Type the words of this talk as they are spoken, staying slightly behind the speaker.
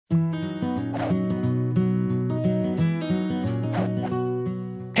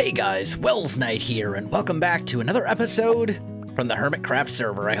guys, Welsknight here, and welcome back to another episode from the Hermitcraft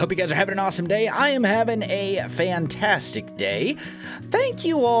server. I hope you guys are having an awesome day. I am having a fantastic day. Thank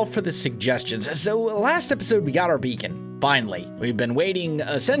you all for the suggestions. So last episode we got our beacon, finally. We've been waiting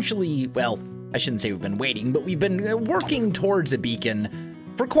essentially, well, I shouldn't say we've been waiting, but we've been working towards a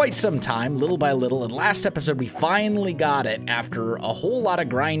beacon for quite some time, little by little, and last episode we finally got it after a whole lot of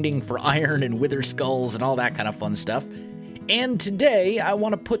grinding for iron and wither skulls and all that kind of fun stuff. And today, I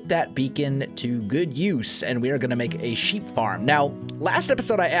want to put that beacon to good use, and we are going to make a sheep farm. Now, last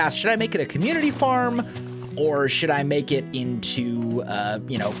episode I asked, should I make it a community farm, or should I make it into,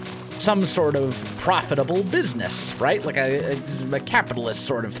 you know, some sort of profitable business, right? Like a capitalist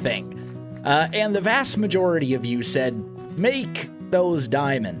sort of thing. And the vast majority of you said, make those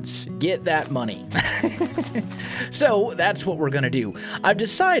diamonds, get that money. So that's what we're gonna do. I've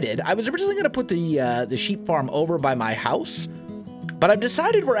decided, I was originally gonna put the sheep farm over by my house, but I've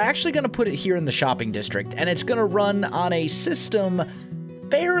decided we're actually gonna put it here in the shopping district, and it's gonna run on a system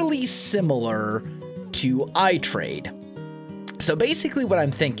fairly similar to iTrade. So basically what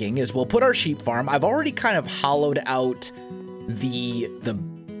I'm thinking is we'll put our sheep farm. I've already kind of hollowed out the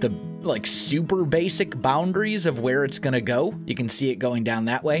like super basic boundaries of where it's gonna go. You can see it going down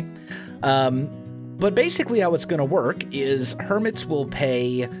that way. But basically how it's gonna work is hermits will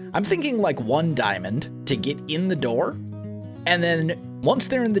pay, I'm thinking like 1 diamond to get in the door. And then once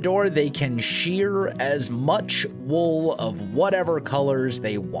they're in the door, they can shear as much wool of whatever colors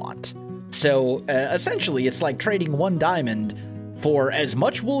they want. So essentially it's like trading 1 diamond for as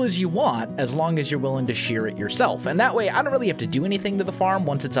much wool as you want, as long as you're willing to shear it yourself. And that way, I don't really have to do anything to the farm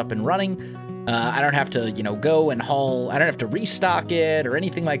once it's up and running. I don't have to, you know, go and haul. I don't have to restock it or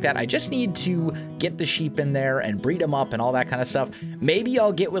anything like that. I just need to get the sheep in there and breed them up and all that kind of stuff. Maybe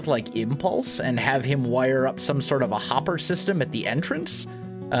I'll get with like Impulse and have him wire up some sort of a hopper system at the entrance.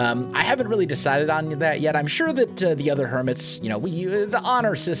 I haven't really decided on that yet. I'm sure that the other hermits, you know, the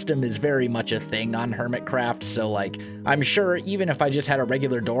honor system is very much a thing on Hermitcraft. So, like, I'm sure even if I just had a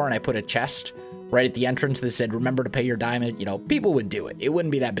regular door and I put a chest right at the entrance that said, remember to pay your diamond, you know, people would do it. It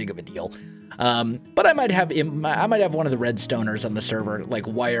wouldn't be that big of a deal. But I might have one of the redstoners on the server, like,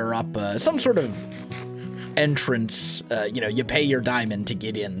 wire up some sort of entrance, you know, you pay your diamond to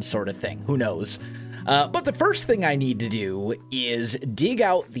get in sort of thing. Who knows? But the first thing I need to do is dig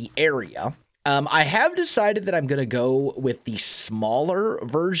out the area. I have decided that I'm going to go with the smaller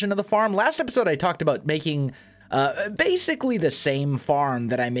version of the farm. Last episode, I talked about making basically the same farm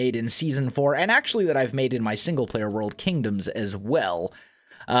that I made in Season 4, and actually that I've made in my single-player world Kingdoms as well,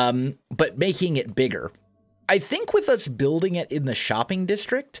 but making it bigger. I think with us building it in the shopping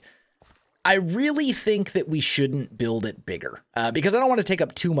district, I really think that we shouldn't build it bigger because I don't want to take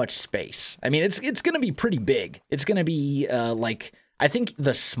up too much space. I mean, it's going to be pretty big. It's going to be like, I think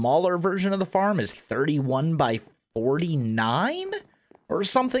the smaller version of the farm is 31 by 49 or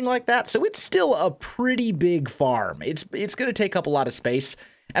something like that. So it's still a pretty big farm. It's going to take up a lot of space.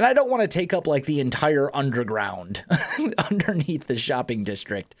 And I don't want to take up like the entire underground underneath the shopping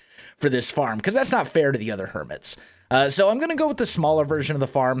district for this farm because that's not fair to the other hermits. So I'm going to go with the smaller version of the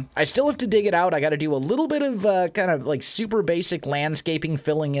farm. I still have to dig it out. I got to do a little bit of kind of like super basic landscaping,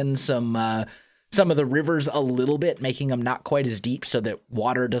 filling in some of the rivers a little bit, making them not quite as deep so that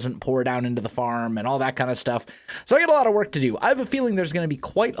water doesn't pour down into the farm and all that kind of stuff. So I got a lot of work to do. I have a feeling there's going to be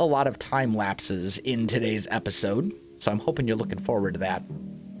quite a lot of time lapses in today's episode. So I'm hoping you're looking forward to that.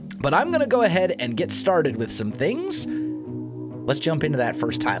 But I'm going to go ahead and get started with some things. Let's jump into that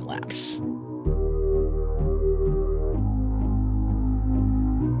first time lapse.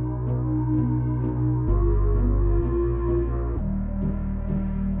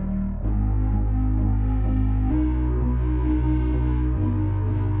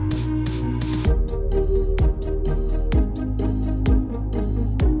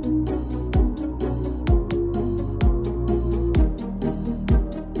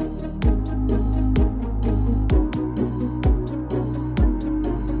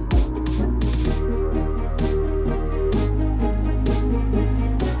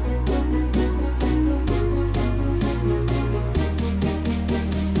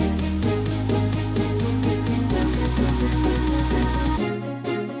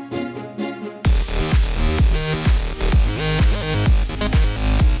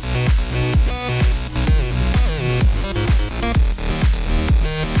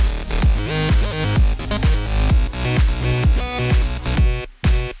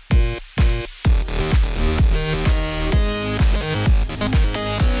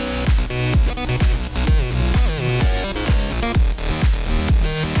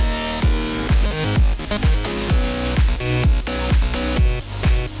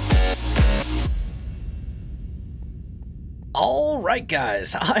 Alright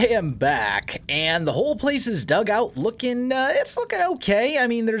guys, I am back, and the whole place is dug out looking, it's looking okay. I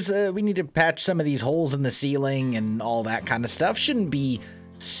mean, we need to patch some of these holes in the ceiling and all that kind of stuff. Shouldn't be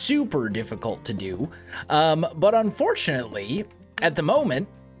super difficult to do. But unfortunately, at the moment,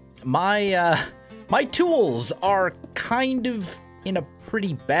 my tools are kind of in a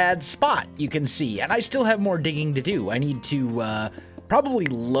pretty bad spot, you can see, and I still have more digging to do. I need to, probably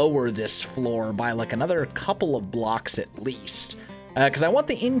lower this floor by like another couple of blocks at least, because I want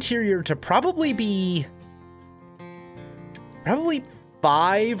the interior to probably be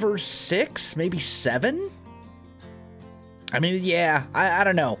 5 or 6, maybe 7. I mean, yeah, I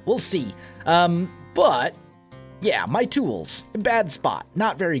don't know, we'll see. But yeah, my tools, bad spot,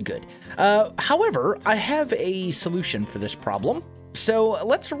 not very good. However, I have a solution for this problem. So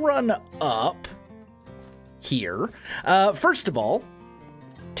let's run up here. First of all,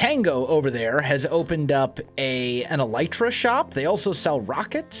 Tango over there has opened up an elytra shop. They also sell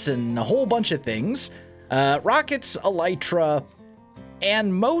rockets and a whole bunch of things. Rockets, elytra,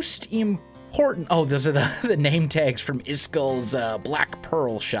 and most important... Oh, those are the name tags from Iskal's Black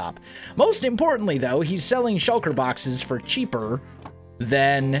Pearl shop. Most importantly, though, he's selling shulker boxes for cheaper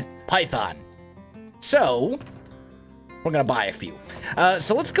than Python. So, we're going to buy a few.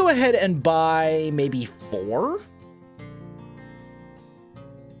 So let's go ahead and buy maybe 4.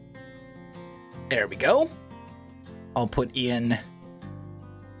 There we go. I'll put in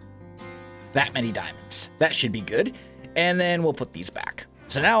that many diamonds. That should be good. And then we'll put these back.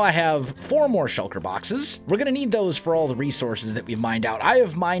 So now I have 4 more shulker boxes. We're going to need those for all the resources that we've mined out. I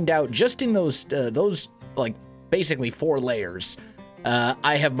have mined out just in those like basically 4 layers.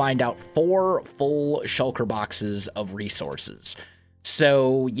 I have mined out 4 full shulker boxes of resources.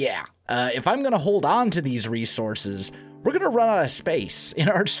 So yeah, if I'm going to hold on to these resources, we're going to run out of space in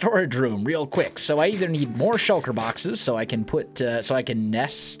our storage room real quick. So I either need more shulker boxes so I can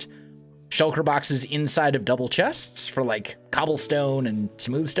nest shulker boxes inside of double chests for like cobblestone and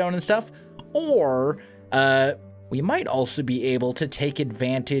smooth stone and stuff, or we might also be able to take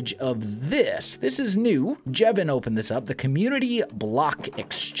advantage of this. This is new. Jevin opened this up, the Community Block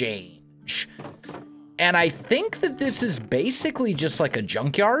Exchange. And I think that this is basically just like a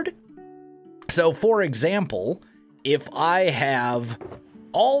junkyard. So for example, if I have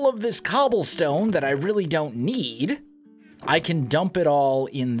all of this cobblestone that I really don't need, I can dump it all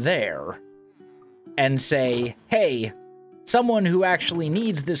in there and say, hey, someone who actually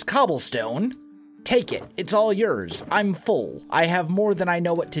needs this cobblestone, take it. It's all yours. I'm full. I have more than I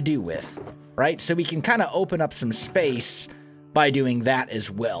know what to do with, right? So we can kind of open up some space by doing that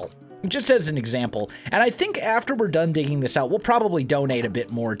as well. Just as an example. And I think after we're done digging this out, we'll probably donate a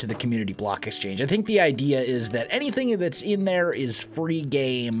bit more to the Community Block Exchange. I think the idea is that anything that's in there is free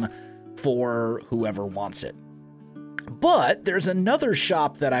game for whoever wants it. But there's another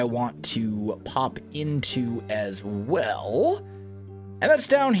shop that I want to pop into as well. And that's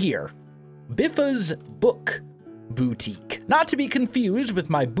down here. Biffa's Book Boutique. Not to be confused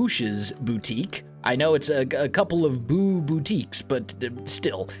with my Bush's Boutique. I know it's a couple of boutiques, but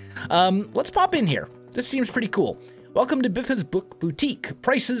still. Let's pop in here. This seems pretty cool. Welcome to Biffa's Book Boutique.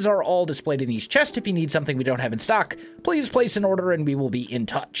 Prices are all displayed in each chest. If you need something we don't have in stock, please place an order and we will be in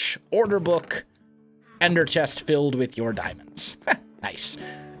touch. Order book, ender chest filled with your diamonds. Nice.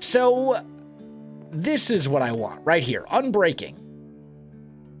 So, this is what I want right here. Unbreaking.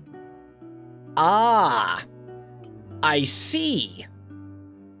 Ah, I see.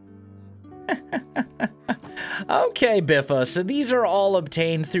 Okay, Biffa, so these are all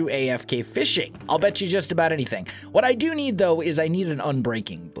obtained through AFK fishing. I'll bet you just about anything. What I do need, though, is I need an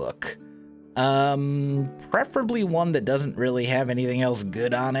unbreaking book. Preferably one that doesn't really have anything else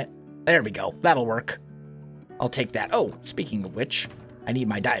good on it. There we go. That'll work. I'll take that. Oh, speaking of which, I need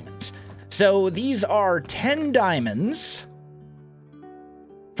my diamonds. So these are 10 diamonds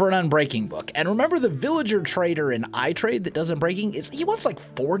for an unbreaking book. And remember, the villager trader in iTrade that does unbreaking, he wants like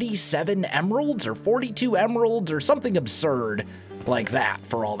 47 emeralds or 42 emeralds or something absurd like that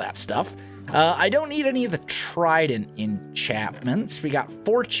for all that stuff. I don't need any of the trident enchantments. We got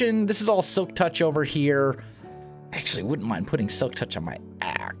fortune. This is all silk touch over here. Actually, wouldn't mind putting silk touch on my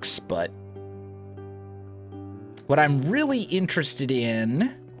axe, but what I'm really interested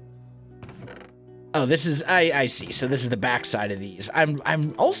in... Oh, this is, I see. So this is the backside of these.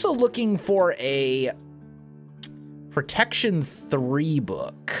 I'm also looking for a Protection 3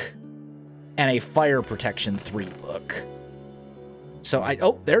 book and a Fire Protection 3 book. So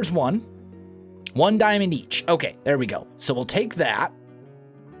oh, there's one. 1 diamond each. Okay, there we go. So we'll take that.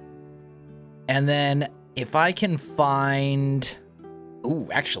 And then if I can find, ooh,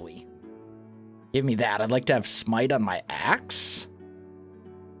 actually, give me that. I'd like to have smite on my axe.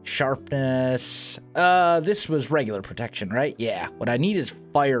 Sharpness. This was regular protection, right? Yeah. What I need is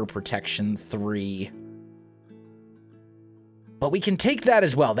fire protection 3. But we can take that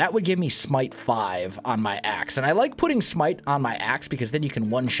as well. That would give me smite 5 on my axe. And I like putting smite on my axe because then you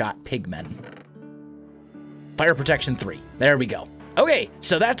can one-shot pigmen. Fire protection 3. There we go. Okay,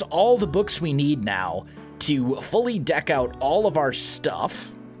 so that's all the books we need now to fully deck out all of our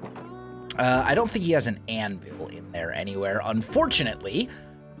stuff. I don't think he has an anvil in there anywhere, unfortunately.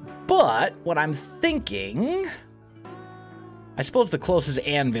 But what I'm thinking, I suppose the closest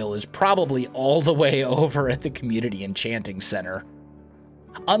anvil is probably all the way over at the Community Enchanting Center.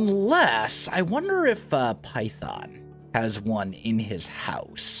 Unless, I wonder if Python has one in his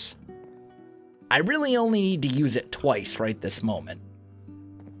house. I really only need to use it twice right this moment.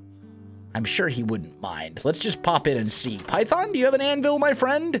 I'm sure he wouldn't mind. Let's just pop in and see. Python, do you have an anvil, my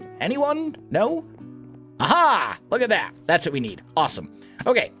friend? Anyone? No? Aha! Look at that. That's what we need. Awesome.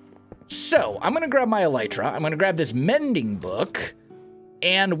 Okay. So, I'm going to grab my elytra, I'm going to grab this mending book,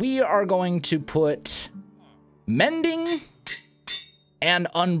 and we are going to put mending and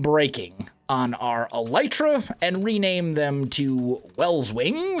unbreaking on our elytra and rename them to Wells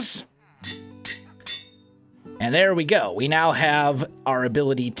Wings. And there we go. We now have our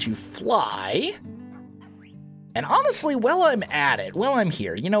ability to fly. And honestly, while I'm at it, while I'm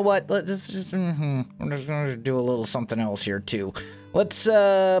here, you know what? Let's just, I'm just going to do a little something else here, too. Let's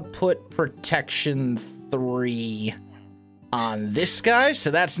put protection 3 on this guy. So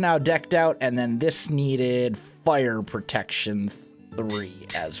that's now decked out. And then this needed fire protection 3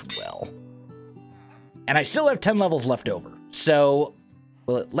 as well. And I still have 10 levels left over. So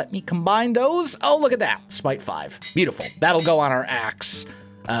will it let me combine those? Oh, look at that. Smite 5. Beautiful. That'll go on our axe.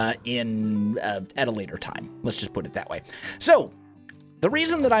 At a later time. Let's just put it that way. So, the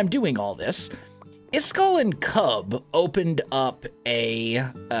reason that I'm doing all this, Iskall and Cub opened up a,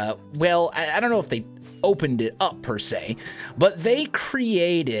 well, I don't know if they opened it up per se, but they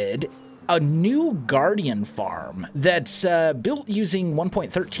created a new Guardian farm that's built using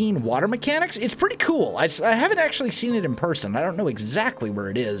 1.13 water mechanics. It's pretty cool. I haven't actually seen it in person. I don't know exactly where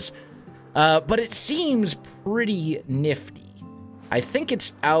it is, but it seems pretty nifty. I think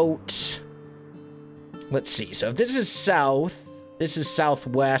it's out, let's see, so if this is south, this is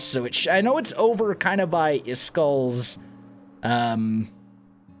southwest, so I know it's over kind of by Iskall's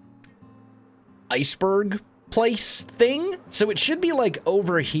iceberg place thing, so it should be like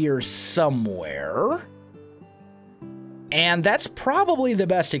over here somewhere, and that's probably the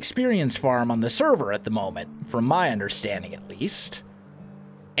best experience farm on the server at the moment, from my understanding at least.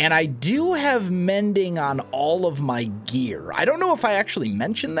 And I do have mending on all of my gear. I don't know if I actually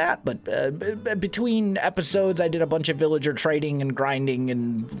mentioned that, but between episodes, I did a bunch of villager trading and grinding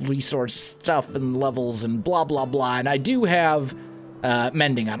and resource stuff and levels and blah, blah, blah. And I do have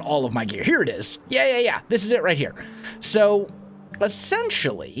mending on all of my gear. Here it is. Yeah. This is it right here. So,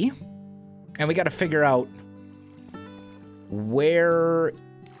 essentially, and we got to figure out where...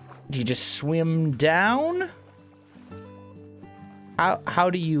 Do you just swim down? How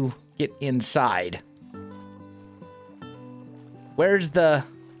do you get inside? Where's the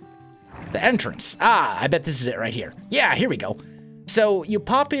entrance? Ah, I bet this is it right here. Yeah, here we go. So you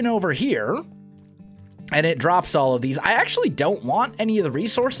pop in over here, and it drops all of these. I actually don't want any of the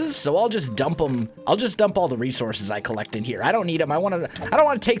resources, so I'll just dump them. I'll just dump all the resources I collect in here. I don't need them. I don't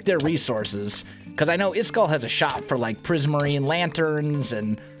want to take their resources, because I know Iskall has a shop for like prismarine lanterns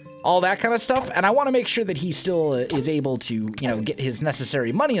and all that kind of stuff, and I want to make sure that he still is able to, you know, get his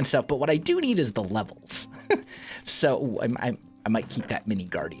necessary money and stuff, but what I do need is the levels. So I might keep that mini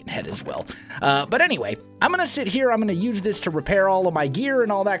guardian head as well. But anyway, I'm going to sit here, I'm going to use this to repair all of my gear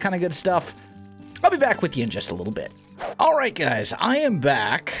and all that kind of good stuff. I'll be back with you in just a little bit. All right, guys, I am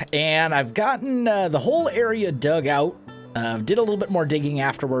back, and I've gotten the whole area dug out. Did a little bit more digging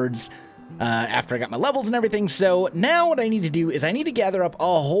afterwards. After I got my levels and everything. So now what I need to do is I need to gather up a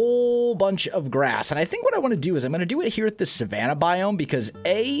whole bunch of grass. And I think what I want to do is I'm going to do it here at the savanna biome because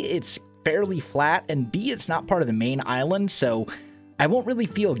A, it's fairly flat, and B, it's not part of the main island. So I won't really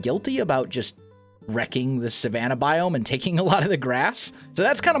feel guilty about just wrecking the savanna biome and taking a lot of the grass. So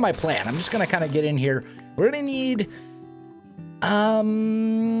that's kind of my plan. I'm just going to kind of get in here. We're going to need... I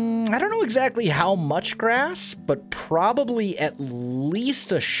don't know exactly how much grass, but probably at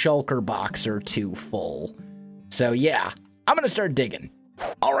least a shulker box or 2 full. So yeah, I'm gonna start digging.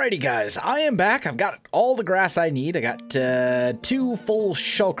 Alrighty guys, I am back. I've got all the grass I need. I got 2 full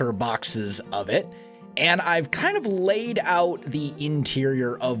shulker boxes of it, and I've kind of laid out the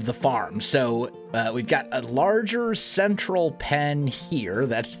interior of the farm. So we've got a larger central pen here.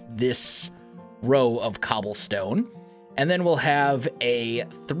 That's this row of cobblestone. And then we'll have a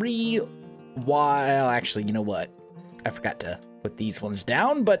 3 well, actually, you know what? I forgot to put these ones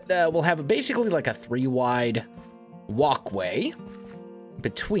down, but we'll have basically like a 3 wide walkway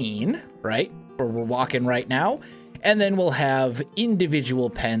between, right, where we're walking right now. And then we'll have individual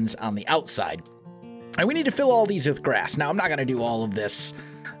pens on the outside. And we need to fill all these with grass. Now, I'm not going to do all of this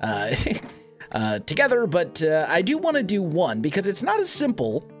together, but I do want to do one because it's not as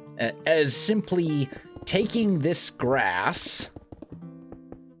simple as simply taking this grass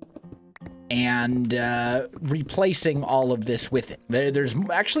and replacing all of this with it. There's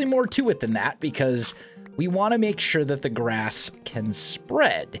actually more to it than that because we want to make sure that the grass can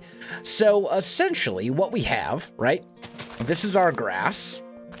spread. So essentially what we have, right, this is our grass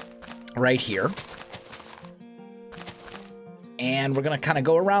right here. And we're going to kind of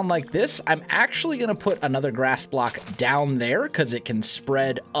go around like this. I'm actually going to put another grass block down there because it can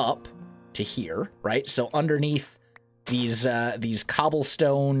spread up to here, right? So underneath these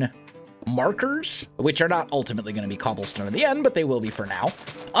cobblestone markers, which are not ultimately going to be cobblestone at the end, but they will be for now.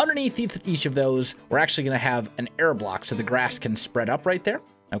 Underneath each of those, we're actually going to have an air block so the grass can spread up right there.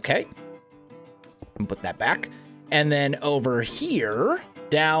 Okay. And put that back. And then over here,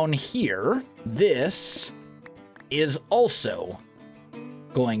 down here, this is also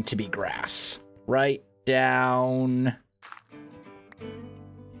going to be grass right down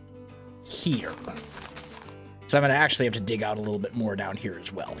here. So I'm going to actually have to dig out a little bit more down here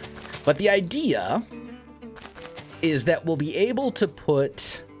as well. But the idea is that we'll be able to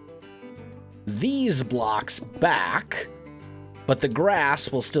put these blocks back, but the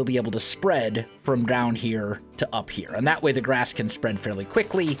grass will still be able to spread from down here to up here. And that way the grass can spread fairly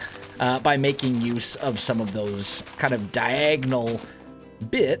quickly by making use of some of those kind of diagonal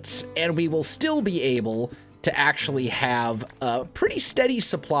bits, and we will still be able to actually have a pretty steady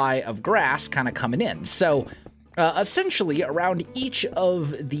supply of grass kind of coming in. So essentially around each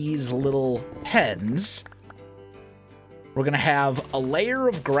of these little pens, we're going to have a layer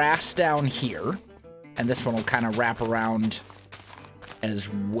of grass down here, and this one will kind of wrap around as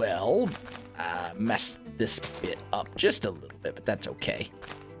well. Mess this bit up just a little bit, but that's okay.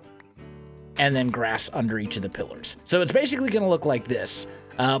 And then grass under each of the pillars. So it's basically going to look like this,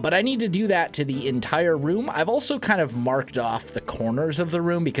 but I need to do that to the entire room. I've also kind of marked off the corners of the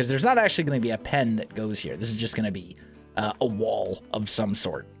room because there's not actually going to be a pen that goes here. This is just going to be a wall of some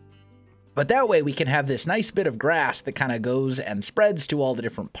sort. But that way we can have this nice bit of grass that kind of goes and spreads to all the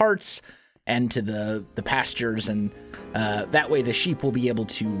different parts and to the pastures, and that way the sheep will be able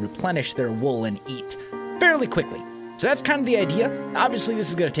to replenish their wool and eat fairly quickly. So that's kind of the idea. Obviously, this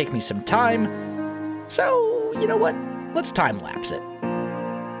is going to take me some time, so you know what? Let's time-lapse it.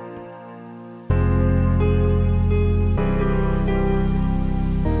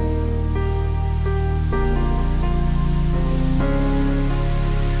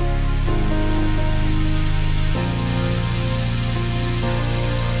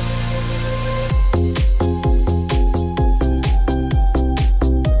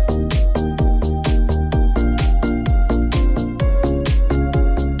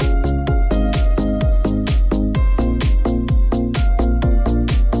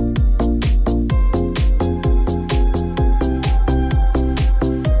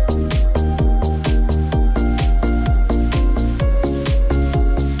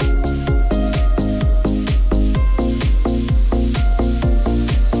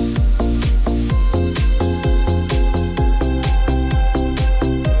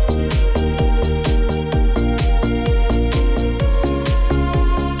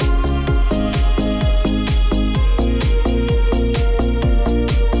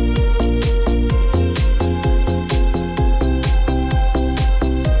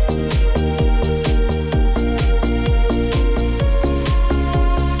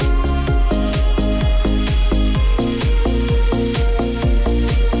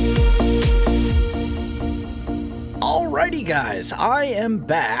 Guys, I am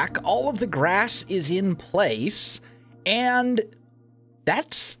back. All of the grass is in place, and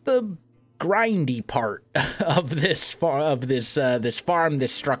that's the grindy part of this farm,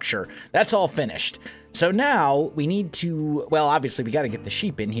 this structure. That's all finished. So now we need to, well, obviously we got to get the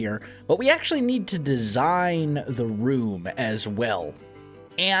sheep in here, but we actually need to design the room as well.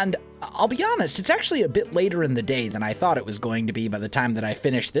 And I'll be honest, it's actually a bit later in the day than I thought it was going to be by the time that I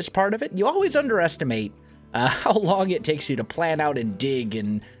finished this part of it. You always underestimate how long it takes you to plan out and dig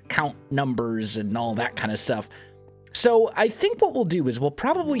and count numbers and all that kind of stuff. So I think what we'll do is we'll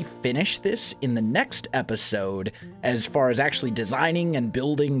probably finish this in the next episode as far as actually designing and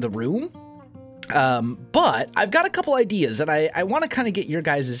building the room. But I've got a couple ideas, and I want to kind of get your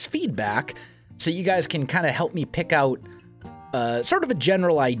guys' feedback so you guys can kind of help me pick out sort of a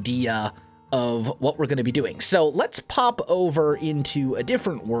general idea of what we're going to be doing. So let's pop over into a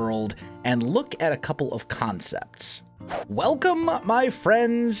different world and look at a couple of concepts. Welcome, my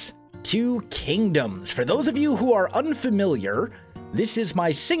friends, to Kingdoms. For those of you who are unfamiliar, this is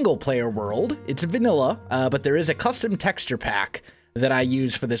my single player world. It's vanilla, but there is a custom texture pack that I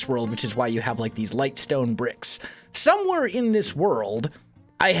use for this world, which is why you have like these light stone bricks. Somewhere in this world,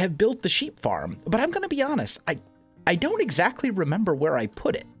 I have built the sheep farm, but I'm going to be honest, I don't exactly remember where I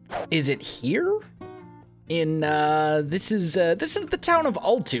put it. Is it here? In, this is the town of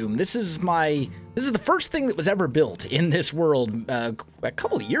Altum. This is the first thing that was ever built in this world, a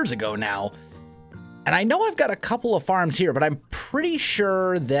couple of years ago now. And I know I've got a couple of farms here, but I'm pretty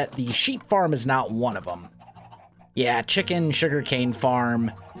sure that the sheep farm is not one of them. Yeah, chicken, sugarcane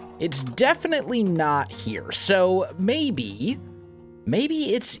farm. It's definitely not here. So maybe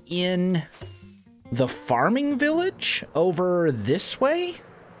it's in the farming village over this way?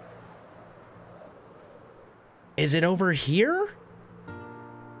 Is it over here?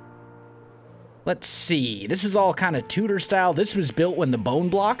 Let's see. This is all kind of Tudor style. This was built when the bone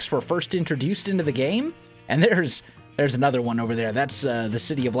blocks were first introduced into the game. And there's another one over there. That's the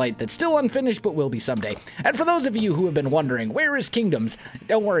City of Light that's still unfinished, but will be someday. And for those of you who have been wondering, where is Kingdoms?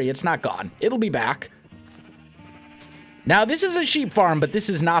 Don't worry, it's not gone. It'll be back. Now, this is a sheep farm, but this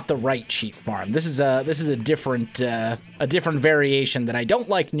is not the right sheep farm. This is a different variation that I don't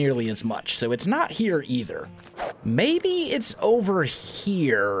like nearly as much. So it's not here either. Maybe it's over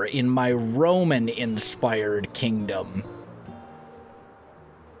here in my Roman-inspired kingdom.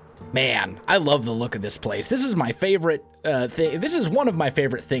 Man, I love the look of this place. This is my favorite thing. This is one of my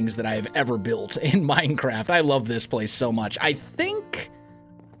favorite things that I've ever built in Minecraft. I love this place so much. I think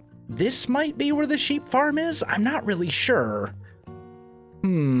this might be where the sheep farm is. I'm not really sure.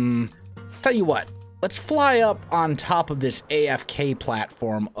 Tell you what, let's fly up on top of this AFK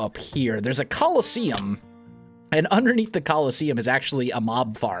platform up here. There's a Colosseum, and underneath the Colosseum is actually a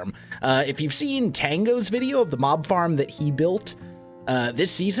mob farm. If you've seen Tango's video of the mob farm that he built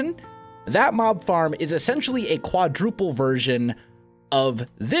this season, that mob farm is essentially a quadruple version of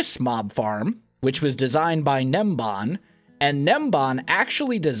this mob farm, which was designed by Nembon. And Nembon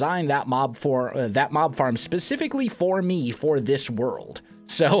actually designed that mob farm specifically for me for this world.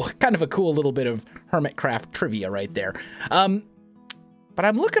 So kind of a cool little bit of Hermitcraft trivia right there. But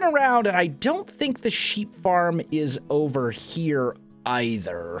I'm looking around and I don't think the sheep farm is over here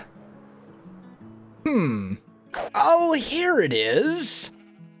either. Oh, here it is.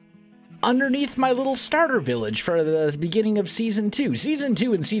 Underneath my little starter village for the beginning of Season 2. Season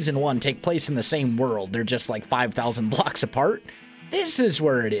 2 and Season 1 take place in the same world. They're just like 5,000 blocks apart. This is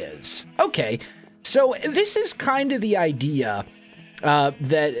where it is. Okay, so this is kind of the idea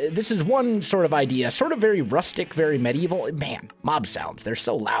this is one sort of idea, sort of very rustic, very medieval. Man, mob sounds, they're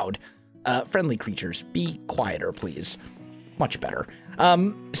so loud. Friendly creatures, be quieter, please. Much better.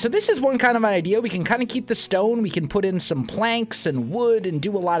 So this is one kind of idea. We can kind of keep the stone. We can put in some planks and wood and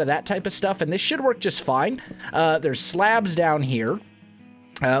do a lot of that type of stuff. And this should work just fine. There's slabs down here.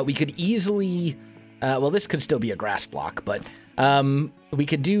 We could easily, well, this could still be a grass block, but we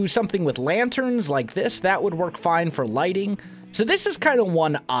could do something with lanterns like this. That would work fine for lighting. So this is kind of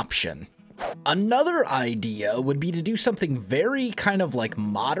one option. Another idea would be to do something very kind of like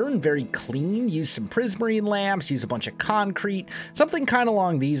modern, very clean, use some prismarine lamps, use a bunch of concrete, something kind of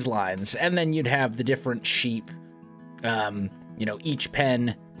along these lines. And then you'd have the different sheep, you know, each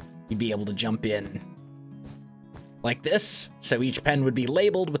pen, you'd be able to jump in like this. So each pen would be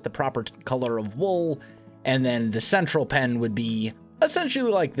labeled with the proper color of wool. And then the central pen would be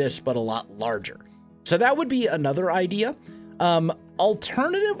essentially like this, but a lot larger. So that would be another idea.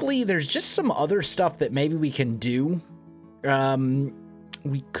 Alternatively, there's just some other stuff that maybe we can do.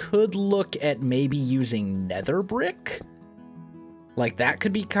 We could look at maybe using nether brick. Like, that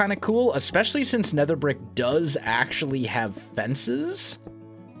could be kind of cool, especially since nether brick does actually have fences.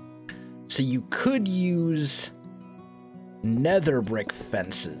 So you could use nether brick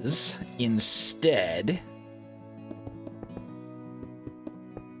fences instead.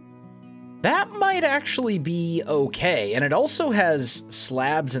 That might actually be okay, and it also has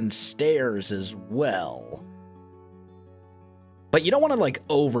slabs and stairs as well. But you don't want to, like,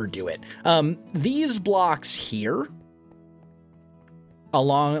 overdo it. These blocks here,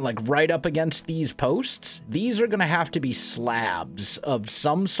 along, like, right up against these posts, these are going to have to be slabs of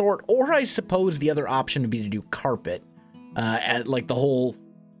some sort, or I suppose the other option would be to do carpet. Like, the whole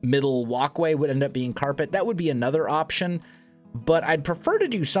middle walkway would end up being carpet. That would be another option. But I'd prefer to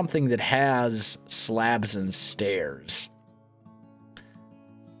do something that has slabs and stairs.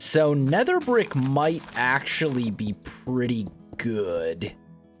 So nether brick might actually be pretty good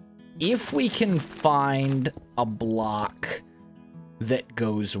if we can find a block that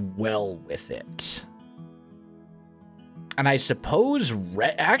goes well with it. And I suppose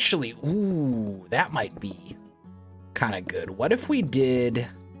actually, ooh, that might be kind of good. What if we did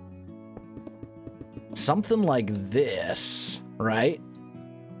something like this, right?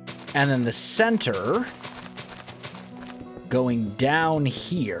 And then the center going down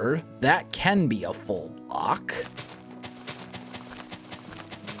here, that can be a full block.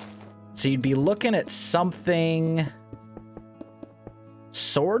 So you'd be looking at something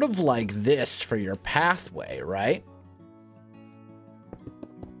sort of like this for your pathway, right?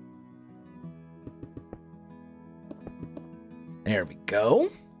 There we go.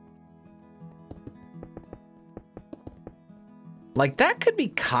 Like, that could be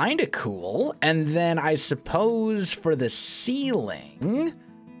kind of cool. And then I suppose for the ceiling,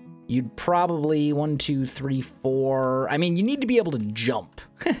 you'd probably 1, 2, 3, 4. I mean, you need to be able to jump.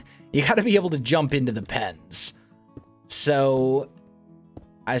 You got to be able to jump into the pens. So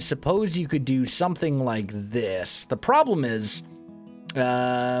I suppose you could do something like this. The problem is,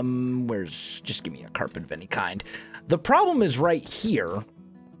 just give me a carpet of any kind. The problem is right here.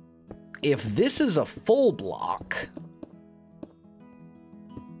 If this is a full block,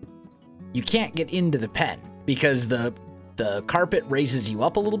 you can't get into the pen because the carpet raises you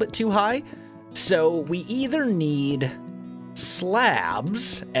up a little bit too high. So we either need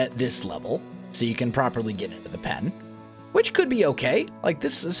slabs at this level so you can properly get into the pen, which could be okay. Like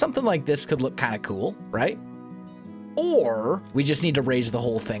this, something like this could look kind of cool, right? Or we just need to raise the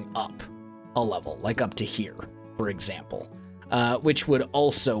whole thing up a level, like up to here, for example, which would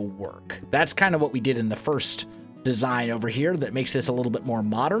also work. That's kind of what we did in the first design over here that makes this a little bit more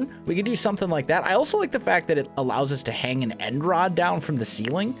modern. We could do something like that. I also like the fact that it allows us to hang an end rod down from the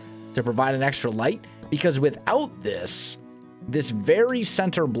ceiling to provide an extra light, because without this very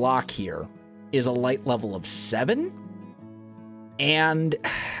center block here is a light level of 7, and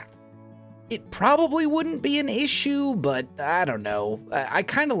it probably wouldn't be an issue, but I don't know. I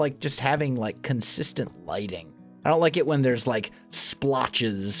kind of like just having like consistent lighting. I don't like it when there's like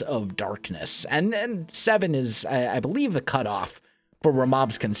splotches of darkness. And 7 is, I believe, the cutoff for where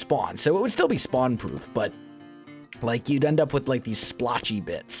mobs can spawn. So it would still be spawn proof, but like you'd end up with like these splotchy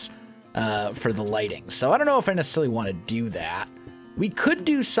bits for the lighting. So I don't know if I necessarily want to do that. We could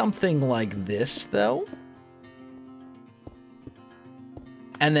do something like this though.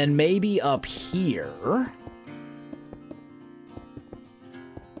 And then maybe up here,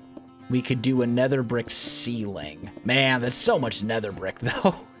 we could do a nether brick ceiling. Man, that's so much nether brick,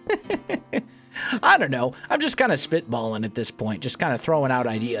 though. I don't know. I'm just kind of spitballing at this point, just kind of throwing out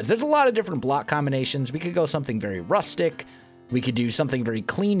ideas. There's a lot of different block combinations. We could go something very rustic. We could do something very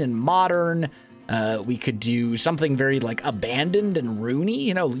clean and modern. We could do something very, like, abandoned and runey.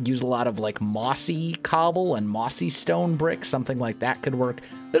 You know, use a lot of, like, mossy cobble and mossy stone brick. Something like that could work.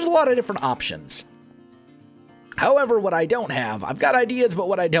 There's a lot of different options. However, what I don't have, I've got ideas, but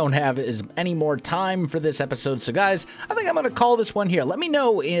what I don't have is any more time for this episode. So guys, I think I'm going to call this one here. Let me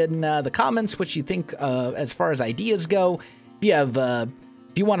know in the comments what you think as far as ideas go. If you have,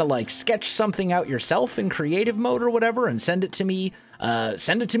 if you want to like sketch something out yourself in creative mode or whatever and send it to me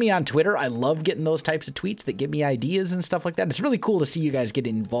on Twitter. I love getting those types of tweets that give me ideas and stuff like that. It's really cool to see you guys get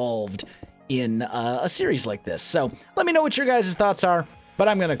involved in a series like this. So let me know what your guys' thoughts are. But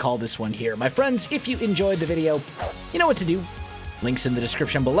I'm going to call this one here. My friends, if you enjoyed the video, you know what to do. Links in the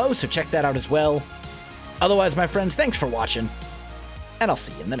description below, so check that out as well. Otherwise, my friends, thanks for watching, and I'll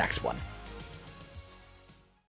see you in the next one.